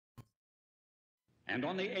And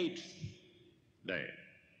on the 8th day,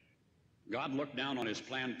 God looked down on his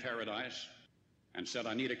planned paradise and said,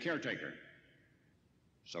 I need a caretaker.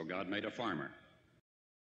 So God made a farmer.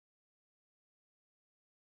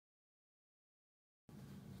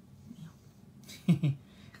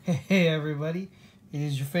 Hey everybody, it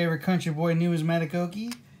is your favorite country boy Numismatic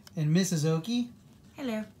Okie and Mrs. Okie.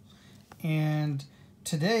 Hello. And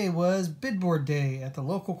today was bidboard day at the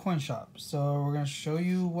local coin shop. So we're going to show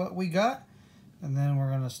you what we got, and then we're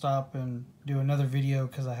going to stop and do another video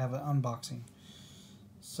because I have an unboxing.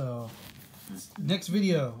 So next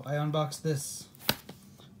video, I unbox this.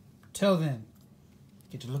 Till then,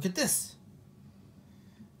 get to look at this.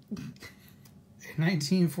 A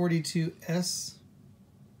 1942 S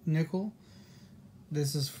nickel.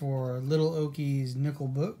 This is for Little Okie's nickel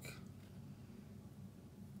book.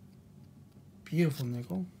 Beautiful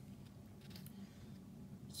nickel.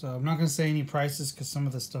 So I'm not going to say any prices because some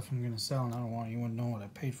of the stuff I'm going to sell and I don't want anyone to know what I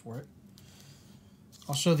paid for it.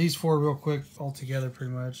 I'll show these four real quick all together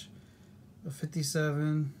pretty much. A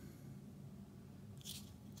 57.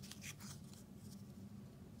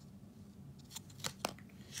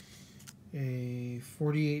 A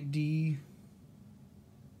 48D.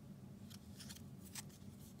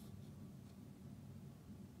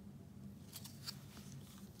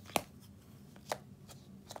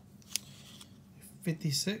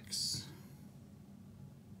 '56.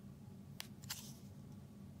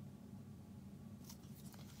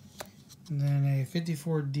 And then a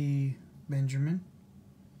 54D Benjamin.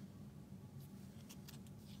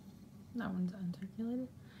 That one's uncirculated.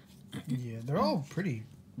 Yeah, they're all pretty,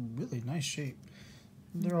 really nice shape.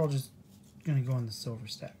 They're all just gonna go in the silver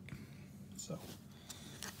stack. So,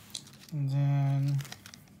 and then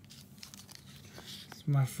it's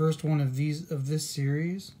my first one of this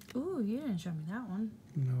series. Ooh, you didn't show me that one.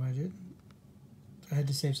 No, I didn't. I had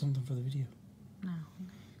to save something for the video. No.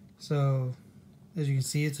 So, as you can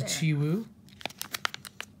see, it's a Chiwoo.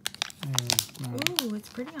 Ooh, it's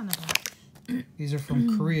pretty on the back. These are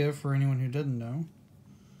from Korea, for anyone who doesn't know.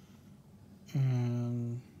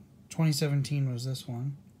 And 2017 was this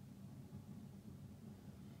one.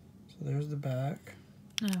 So there's the back.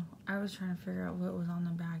 No, I was trying to figure out what was on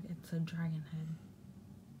the back. It's a dragon head.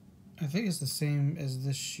 I think it's the same as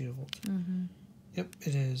this shield. Mm-hmm. Yep,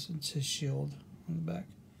 it is. It's his shield on the back.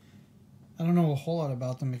 I don't know a whole lot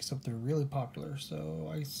about them except they're really popular.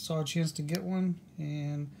 So I saw a chance to get one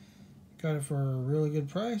and got it for a really good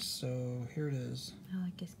price. So here it is. I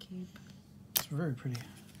like his cape. It's very pretty.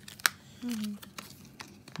 Mm-hmm.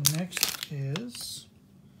 Next is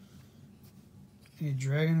a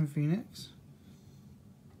Dragon and Phoenix,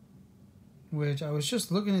 which I was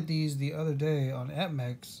just looking at these the other day on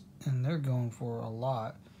AppMex, and they're going for a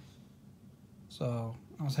lot. So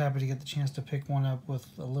I was happy to get the chance to pick one up with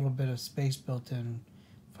a little bit of space built in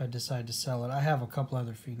if I decide to sell it. I have a couple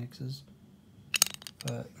other Phoenixes,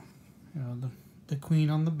 but you know, the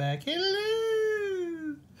queen on the back.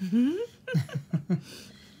 Hello. You're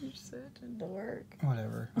such a dork.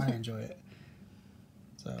 Whatever, I enjoy it.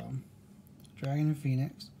 So, Dragon and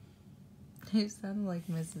Phoenix. You sound like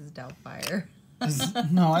Mrs. Doubtfire.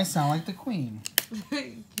 No, I sound like the queen.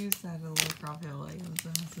 You sounded like Robin Williams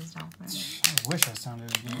and Mrs. Doubtfire. I wish I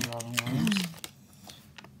sounded as good as Robin Williams.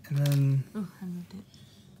 And then Ooh, I moved it.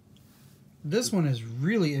 this one is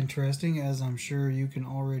really interesting, as I'm sure you can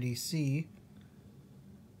already see.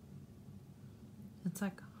 It's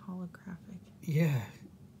like holographic. Yeah.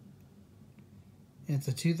 It's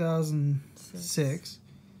a 2006,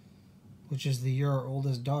 which is the year our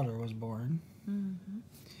oldest daughter was born. Mm-hmm.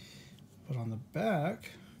 But on the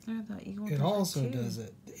back, Oh, the eagle it does also it too. does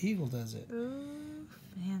it. The eagle does it. Ooh,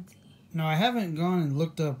 fancy. Now, I haven't gone and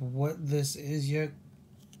looked up what this is yet,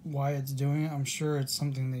 why it's doing it. I'm sure it's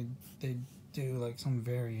something they do, like some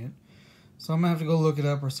variant. So I'm going to have to go look it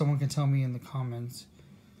up, or someone can tell me in the comments.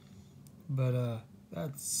 But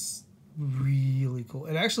that's really cool.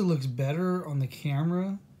 It actually looks better on the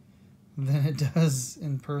camera than it does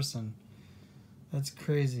in person. That's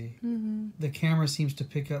crazy. Mm-hmm. The camera seems to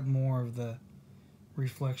pick up more of the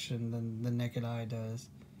reflection than the naked eye does.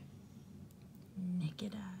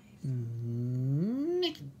 Naked eyes.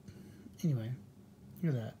 Naked. Anyway,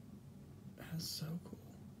 look at that. That's so cool.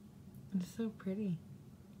 It's so pretty.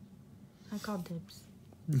 I call dibs.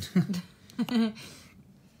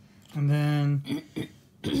 And then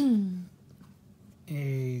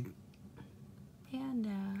a Panda.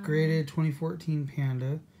 graded 2014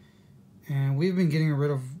 Panda. And we've been getting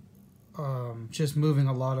rid of just moving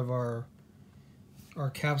a lot of our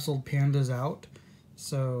capsuled pandas out.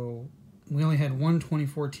 So we only had one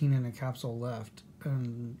 2014 in a capsule left.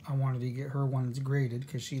 And I wanted to get her one that's graded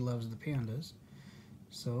because she loves the pandas.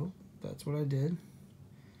 So that's what I did.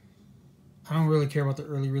 I don't really care about the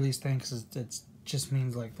early release thing because it just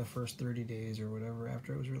means like the first 30 days or whatever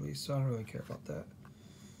after it was released. So I don't really care about that.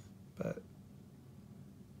 But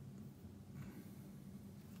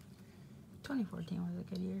 2014 was a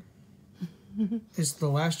good year. it's the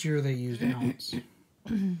last year they used ounce.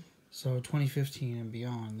 So 2015 and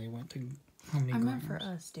beyond, they went to how many grams? I meant for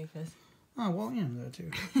us, doofus. Oh, well, yeah, that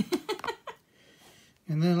too.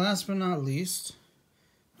 And then last but not least,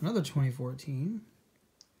 another 2014.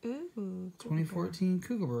 Ooh. 2014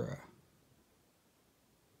 Kookaburra.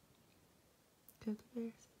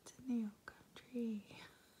 Kookaburras, it's in the old country.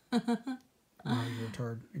 Oh, you're a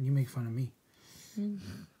retard. And you make fun of me.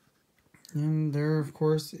 And there, of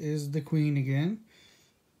course, is the Queen again.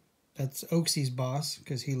 That's Oaksy's boss,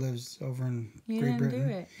 because he lives over in Great Britain. You didn't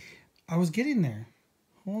do it. I was getting there.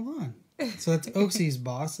 Hold on. So that's Oaksy's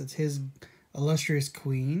boss. It's his illustrious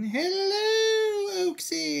queen. Hello,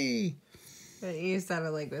 Oaksy! But you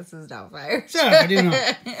sounded like Mrs. Doubtfire. Shut up, I do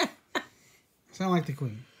not. Sound like the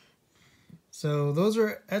queen. So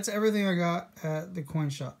that's everything I got at the coin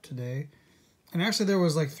shop today. And actually there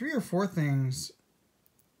was like 3 or 4 things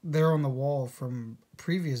there on the wall from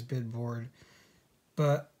previous bid board.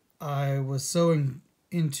 But I was so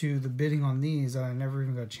into the bidding on these that I never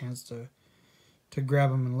even got a chance to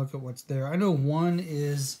grab them and look at what's there. I know one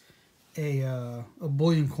is a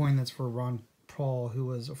bullion coin that's for Ron Paul, who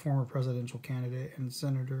was a former presidential candidate and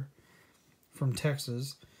senator from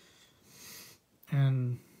Texas.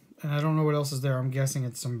 And I don't know what else is there. I'm guessing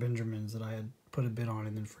it's some Benjamins that I had put a bid on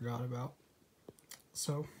and then forgot about.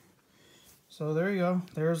 So there you go.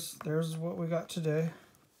 There's what we got today.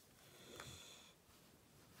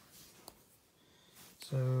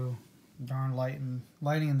 So darn lighting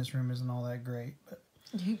in this room isn't all that great, but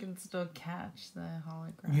you can still catch the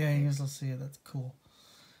hologram. yeah, you guys will see it. That's cool.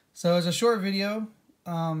 So it's a short video,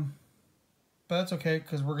 but that's okay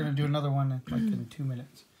because we're gonna do another one in 2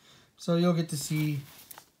 minutes. So you'll get to see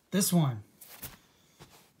this one.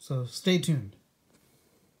 So stay tuned.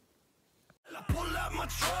 I pull out my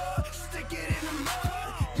truck, stick it in the mud.